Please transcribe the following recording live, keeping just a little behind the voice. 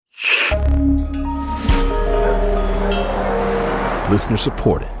Listener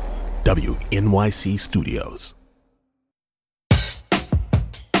supported. WNYC Studios.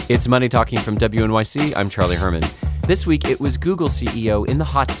 It's Money Talking from WNYC. I'm Charlie Herman. This week, it was Google CEO in the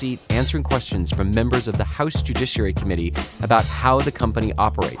hot seat answering questions from members of the House Judiciary Committee about how the company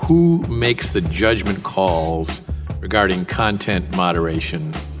operates. Who makes the judgment calls regarding content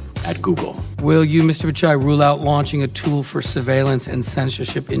moderation at Google? Will you, Mr. Pichai, rule out launching a tool for surveillance and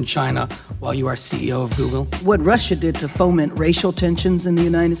censorship in China while you are CEO of Google? What Russia did to foment racial tensions in the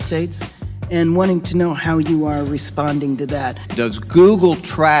United States, and wanting to know how you are responding to that. Does Google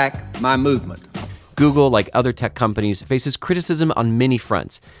track my movement? Google, like other tech companies, faces criticism on many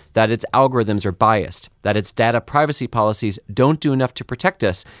fronts, that its algorithms are biased, that its data privacy policies don't do enough to protect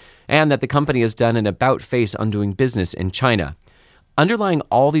us, and that the company has done an about-face on doing business in China. Underlying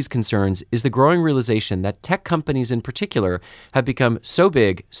all these concerns is the growing realization that tech companies in particular have become so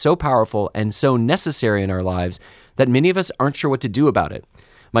big, so powerful, and so necessary in our lives that many of us aren't sure what to do about it.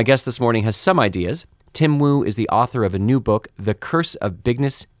 My guest this morning has some ideas. Tim Wu is the author of a new book, The Curse of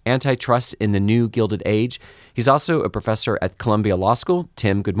Bigness: Antitrust in the New Gilded Age. He's also a professor at Columbia Law School.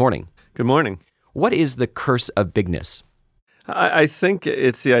 Tim, good morning. Good morning. What is the curse of bigness? I think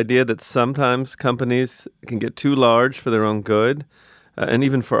it's the idea that sometimes companies can get too large for their own good, and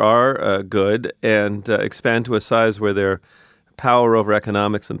even for our good, and expand to a size where their power over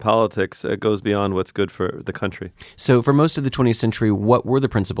economics and politics goes beyond what's good for the country. So for most of the 20th century, what were the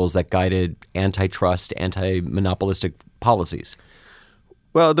principles that guided antitrust, anti-monopolistic policies?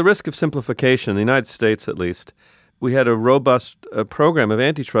 Well, the risk of simplification, in the United States at least, we had a robust program of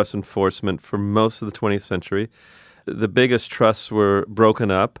antitrust enforcement for most of the 20th century. The biggest trusts were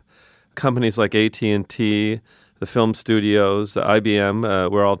broken up. Companies like AT&T, the film studios, the IBM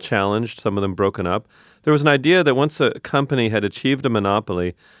were all challenged, some of them broken up. There was an idea that once a company had achieved a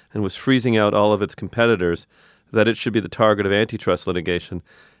monopoly and was freezing out all of its competitors, that it should be the target of antitrust litigation.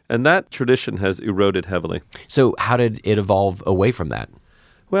 And that tradition has eroded heavily. So how did it evolve away from that?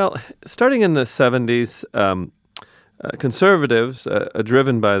 Well, starting in the 70s, conservatives,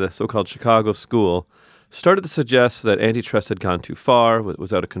 driven by the so-called Chicago School, started to suggest that antitrust had gone too far,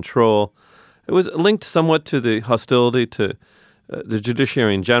 was out of control. It was linked somewhat to the hostility to the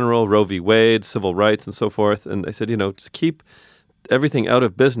judiciary in general, Roe v. Wade, civil rights, and so forth. And they said, just keep everything out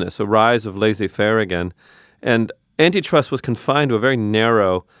of business, a rise of laissez-faire again. And antitrust was confined to a very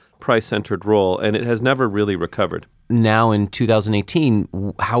narrow, price-centered role, and it has never really recovered. Now in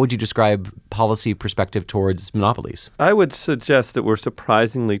 2018, how would you describe policy perspective towards monopolies? I would suggest that we're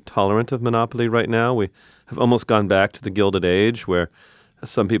surprisingly tolerant of monopoly right now. We have almost gone back to the Gilded Age, where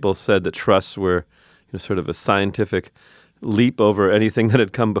some people said that trusts were sort of a scientific leap over anything that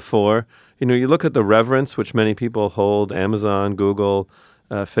had come before. You look at the reverence which many people hold Amazon, Google,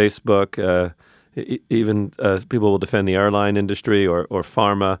 Facebook, even people will defend the airline industry or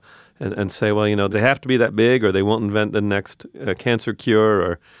pharma and say, well, they have to be that big or they won't invent the next cancer cure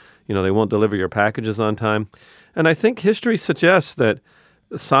or, they won't deliver your packages on time. And I think history suggests that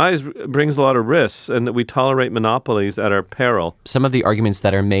size brings a lot of risks and that we tolerate monopolies at our peril. Some of the arguments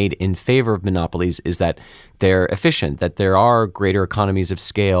that are made in favor of monopolies is that they're efficient, that there are greater economies of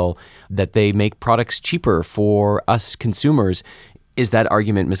scale, that they make products cheaper for us consumers. Is that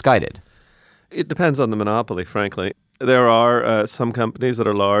argument misguided? It depends on the monopoly, frankly. There are some companies that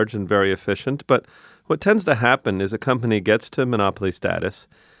are large and very efficient, but what tends to happen is a company gets to monopoly status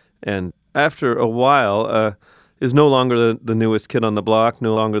and after a while is no longer the newest kid on the block,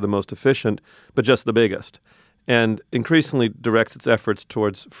 no longer the most efficient, but just the biggest, and increasingly directs its efforts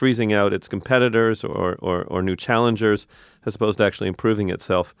towards freezing out its competitors or new challengers as opposed to actually improving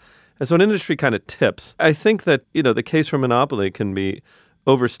itself. And so an industry kind of tips. I think that, the case for monopoly can be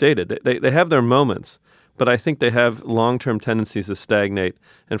overstated. They have their moments, but I think they have long-term tendencies to stagnate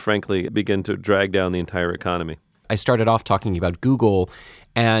and, frankly, begin to drag down the entire economy. I started off talking about Google,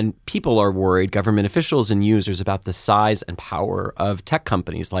 and people are worried, government officials and users, about the size and power of tech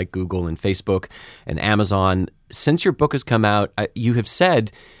companies like Google and Facebook and Amazon. Since your book has come out, you have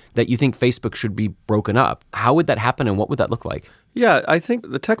said that you think Facebook should be broken up. How would that happen and what would that look like? Yeah, I think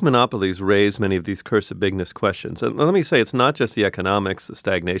the tech monopolies raise many of these curse of bigness questions. And let me say, it's not just the economics, the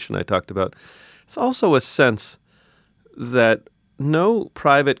stagnation I talked about. It's also a sense that no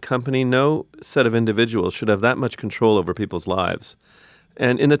private company, no set of individuals should have that much control over people's lives.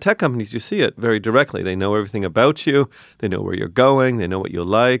 And in the tech companies, you see it very directly. They know everything about you. They know where you're going. They know what you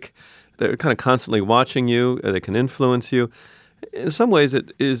like. They're kind of constantly watching you. They can influence you. In some ways,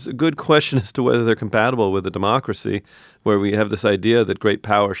 it is a good question as to whether they're compatible with a democracy where we have this idea that great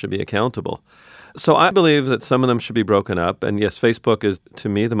power should be accountable. So I believe that some of them should be broken up. And yes, Facebook is, to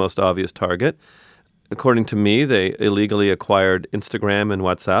me, the most obvious target. According to me, they illegally acquired Instagram and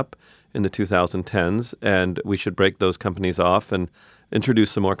WhatsApp in the 2010s, and we should break those companies off and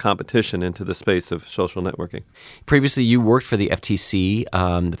introduce some more competition into the space of social networking. Previously, you worked for the FTC,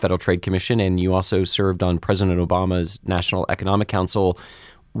 the Federal Trade Commission, and you also served on President Obama's National Economic Council.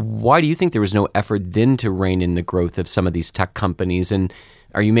 Why do you think there was no effort then to rein in the growth of some of these tech companies? And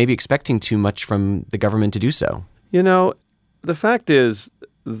are you maybe expecting too much from the government to do so? You know, the fact is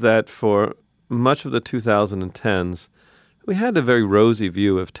that for much of the 2010s, we had a very rosy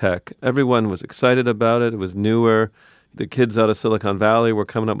view of tech. Everyone was excited about it. It was newer. The kids out of Silicon Valley were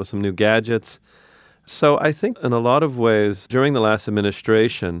coming up with some new gadgets. So I think in a lot of ways, during the last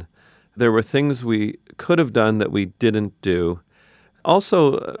administration, there were things we could have done that we didn't do.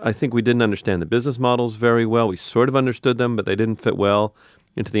 Also, I think we didn't understand the business models very well. We sort of understood them, but they didn't fit well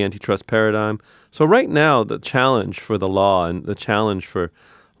into the antitrust paradigm. So right now, the challenge for the law and the challenge for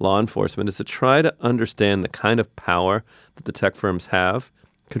law enforcement is to try to understand the kind of power that the tech firms have,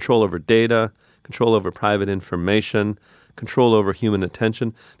 control over data, control over private information, control over human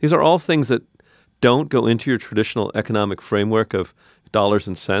attention. These are all things that don't go into your traditional economic framework of dollars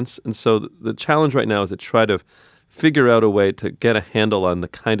and cents. And so the challenge right now is to try to figure out a way to get a handle on the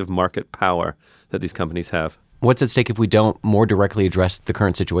kind of market power that these companies have. What's at stake if we don't more directly address the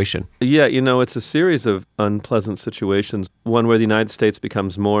current situation? Yeah, you know, it's a series of unpleasant situations. One where the United States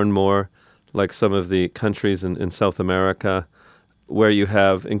becomes more and more like some of the countries in South America, where you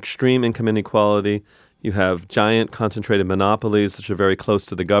have extreme income inequality, you have giant concentrated monopolies which are very close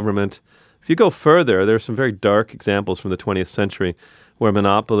to the government. If you go further, there are some very dark examples from the 20th century where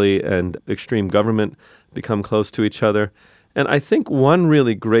monopoly and extreme government become close to each other. And I think one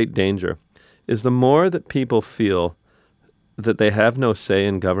really great danger is the more that people feel that they have no say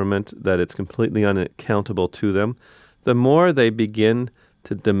in government, that it's completely unaccountable to them, the more they begin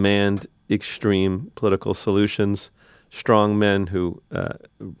to demand extreme political solutions, strong men who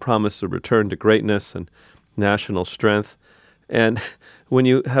promise a return to greatness and national strength. And when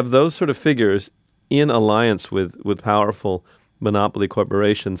you have those sort of figures in alliance with powerful monopoly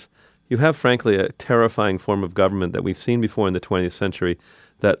corporations, you have, frankly, a terrifying form of government that we've seen before in the 20th century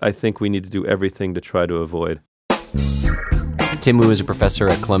that I think we need to do everything to try to avoid. Tim Wu is a professor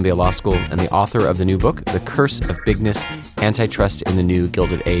at Columbia Law School and the author of the new book, The Curse of Bigness, Antitrust in the New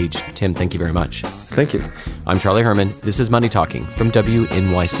Gilded Age. Tim, thank you very much. Thank you. I'm Charlie Herman. This is Money Talking from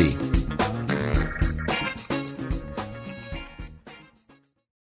WNYC.